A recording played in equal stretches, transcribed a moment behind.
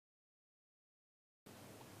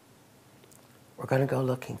we're going to go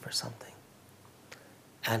looking for something.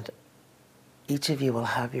 And each of you will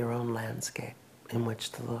have your own landscape in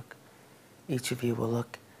which to look. Each of you will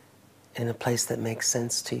look in a place that makes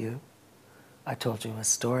sense to you. I told you a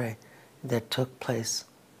story that took place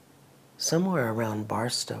somewhere around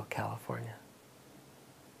Barstow, California.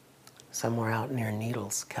 Somewhere out near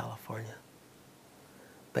Needles, California.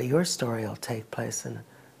 But your story will take place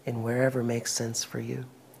in wherever makes sense for you.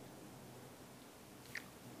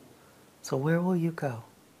 So where will you go?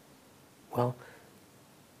 Well,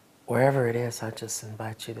 wherever it is, I just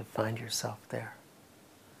invite you to find yourself there.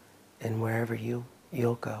 And wherever you'll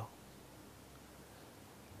go.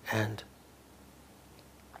 And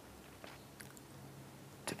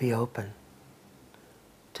to be open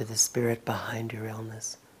to the spirit behind your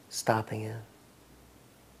illness stopping in.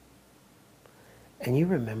 And you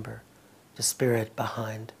remember the spirit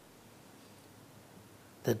behind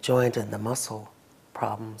the joint and the muscle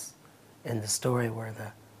problems in the story where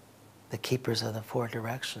the keepers of the four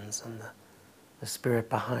directions and the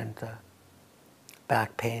spirit behind the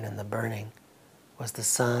back pain and the burning was the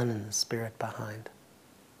sun, and the spirit behind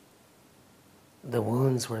the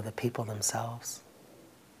wounds were the people themselves,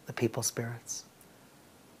 the people spirits.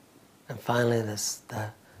 And finally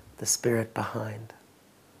the spirit behind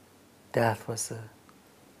death was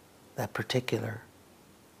that particular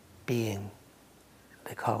being.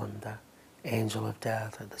 They call him the angel of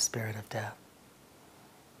death or the spirit of death.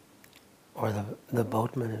 Or the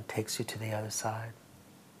boatman who takes you to the other side.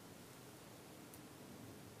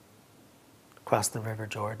 Across the River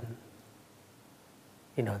Jordan.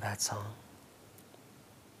 You know that song.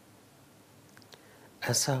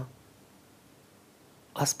 And so,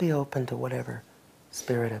 let's be open to whatever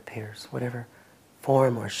spirit appears, whatever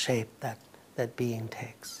form or shape that being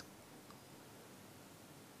takes.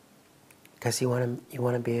 Because you want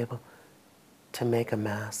to be able to make a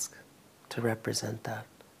mask to represent that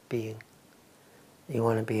being. You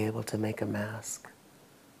want to be able to make a mask.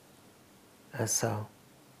 And so,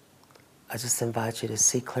 I just invite you to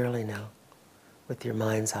see clearly now, with your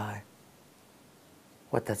mind's eye,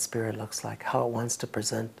 what that spirit looks like, how it wants to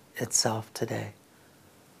present itself today.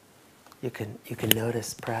 You can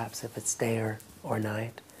notice perhaps if it's day or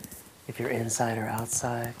night, if you're inside or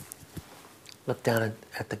outside. Look down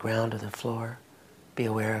at the ground or the floor. Be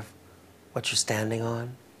aware of what you're standing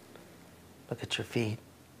on. Look at your feet,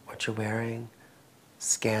 what you're wearing.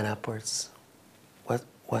 Scan upwards.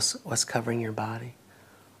 What's covering your body,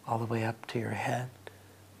 all the way up to your head.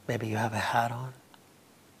 Maybe you have a hat on.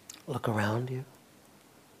 Look around you.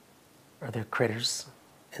 Are there critters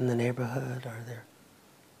in the neighborhood? Are there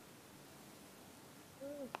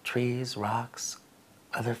trees, rocks,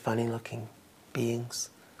 other funny-looking beings?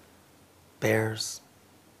 Bears,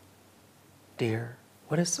 deer.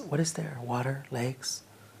 What is there? Water, lakes,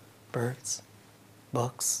 birds,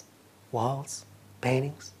 books, walls,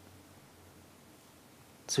 paintings,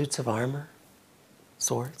 suits of armor,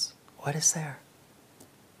 swords. What is there?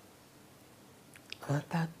 Let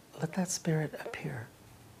that spirit appear.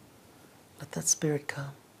 Let that spirit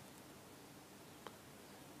come.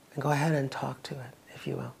 And go ahead and talk to it, if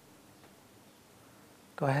you will.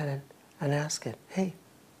 Go ahead and ask it, hey,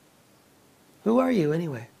 who are you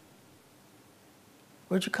anyway?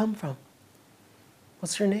 Where'd you come from?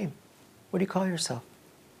 What's your name? What do you call yourself?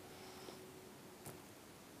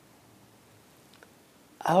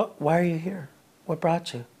 Why are you here? What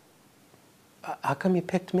brought you? How come you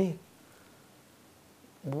picked me?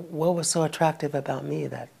 What was so attractive about me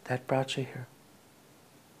that brought you here?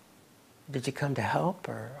 Did you come to help,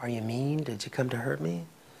 or are you mean? Did you come to hurt me?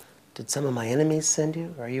 Did some of my enemies send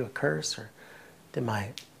you? Are you a curse? Or did my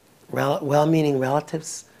well-meaning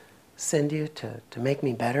relatives send you to make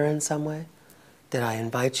me better in some way? Did I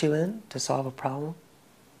invite you in to solve a problem?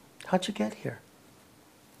 How'd you get here?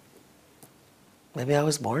 Maybe I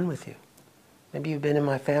was born with you. Maybe you've been in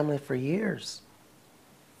my family for years.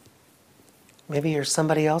 Maybe you're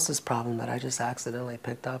somebody else's problem that I just accidentally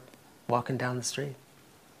picked up walking down the street.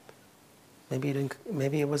 Maybe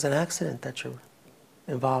it was an accident that you're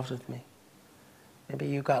involved with me. Maybe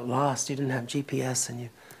you got lost, you didn't have GPS, and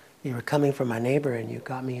you were coming from my neighbor and you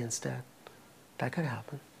got me instead. That could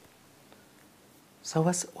happen. So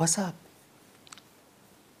what's up?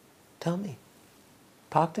 Tell me.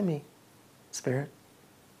 Talk to me, Spirit.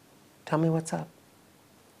 Tell me what's up.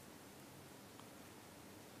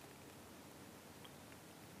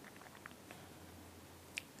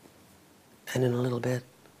 And in a little bit,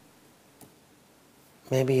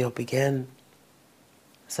 maybe you'll begin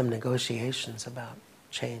some negotiations about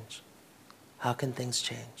change. How can things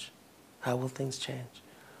change? How will things change?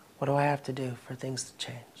 What do I have to do for things to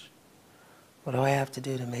change? What do I have to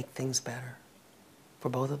do to make things better? for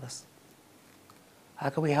both of us? How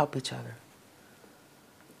could we help each other?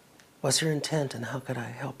 What's your intent and how could I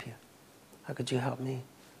help you? How could you help me?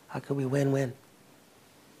 How could we win-win?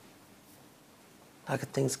 How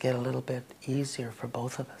could things get a little bit easier for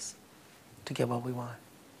both of us to get what we want?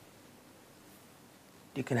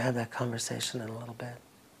 You can have that conversation in a little bit.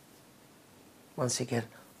 Once you get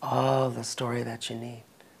all the story that you need.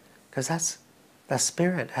 Because that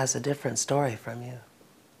spirit has a different story from you.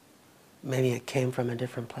 Maybe it came from a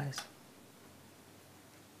different place.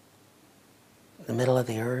 The middle of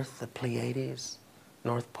the earth, the Pleiades,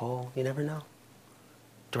 North Pole, you never know.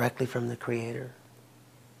 Directly from the Creator.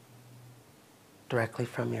 Directly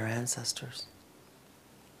from your ancestors.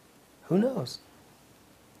 Who knows?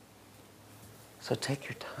 So take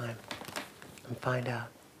your time and find out.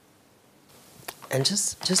 And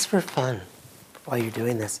just for fun, while you're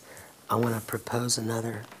doing this, I want to propose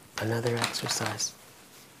another exercise.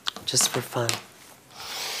 Just for fun.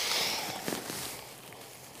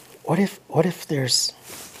 What if there's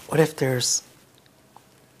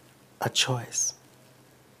a choice?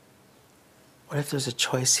 What if there's a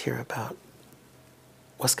choice here about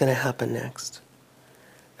what's going to happen next?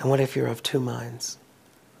 And what if you're of two minds?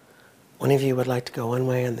 One of you would like to go one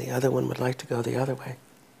way and the other one would like to go the other way.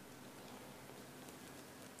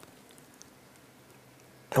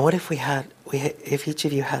 And what if if each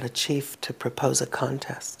of you had a chief to propose a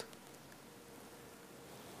contest?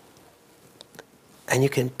 And you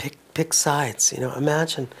can pick sides.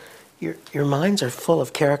 Imagine your minds are full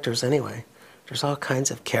of characters anyway. There's all kinds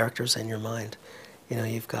of characters in your mind.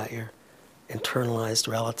 You've got your internalized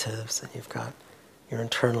relatives, and you've got your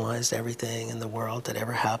internalized everything in the world that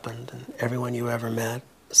ever happened, and everyone you ever met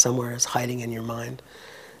somewhere is hiding in your mind.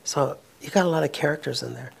 So you've got a lot of characters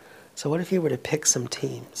in there. So what if you were to pick some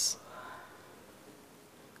teams?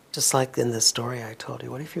 Just like in the story I told you,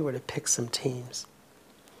 what if you were to pick some teams?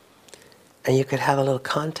 And you could have a little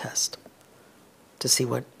contest to see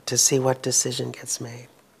what decision gets made.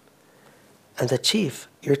 And the chief,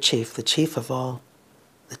 your chief, the chief of all,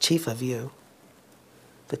 the chief of you,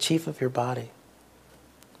 the chief of your body,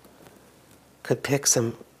 could pick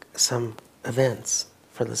some events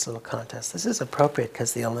for this little contest. This is appropriate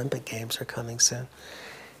because the Olympic Games are coming soon.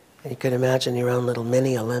 And you could imagine your own little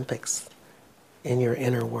mini Olympics in your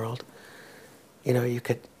inner world. You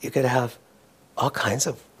could have all kinds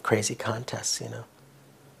of crazy contests,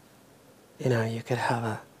 You could have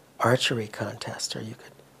a archery contest, or you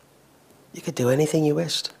could do anything you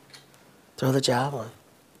wished. Throw the javelin.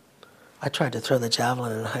 I tried to throw the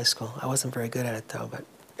javelin in high school. I wasn't very good at it though, but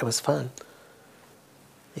it was fun.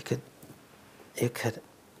 You could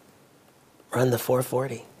run the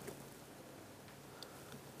 440.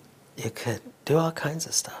 You could do all kinds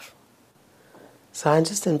of stuff. So I'm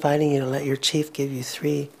just inviting you to let your chief give you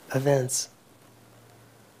 3 events.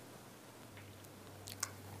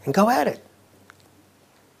 And go at it.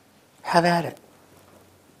 Have at it.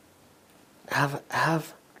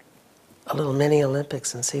 Have a little mini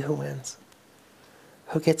Olympics and see who wins.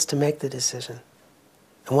 Who gets to make the decision?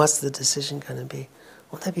 And what's the decision going to be?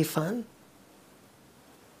 Won't that be fun?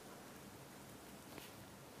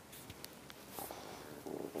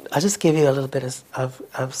 I'll just give you a little bit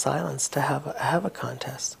of silence to have a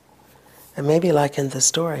contest. And maybe like in the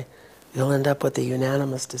story, you'll end up with a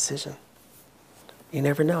unanimous decision. You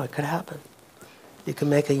never know, it could happen. You can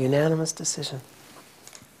make a unanimous decision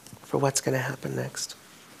for what's going to happen next.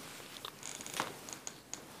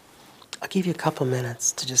 I'll give you a couple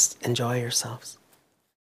minutes to just enjoy yourselves.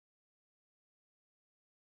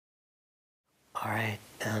 All right,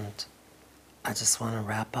 and I just want to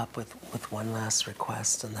wrap up with one last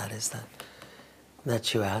request, and that is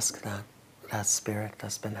that you ask that spirit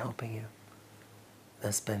that's been helping you,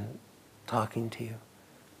 that's been talking to you,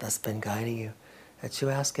 that's been guiding you, that you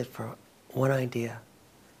ask it for one idea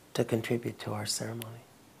to contribute to our ceremony.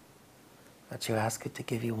 That you ask it to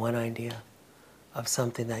give you one idea of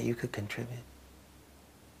something that you could contribute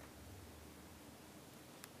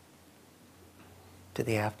to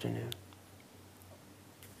the afternoon.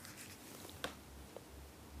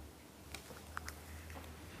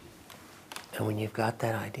 And when you've got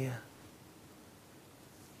that idea,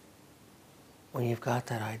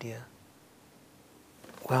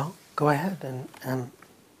 well, go ahead and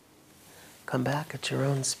come back at your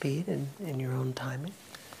own speed and in your own timing.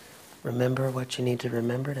 Remember what you need to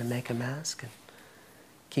remember to make a mask, and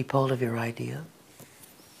keep hold of your idea.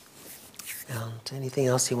 And anything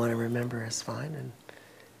else you want to remember is fine, and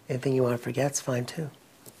anything you want to forget is fine too.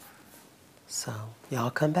 So, y'all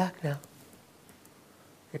come back now.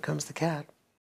 Here comes the cat.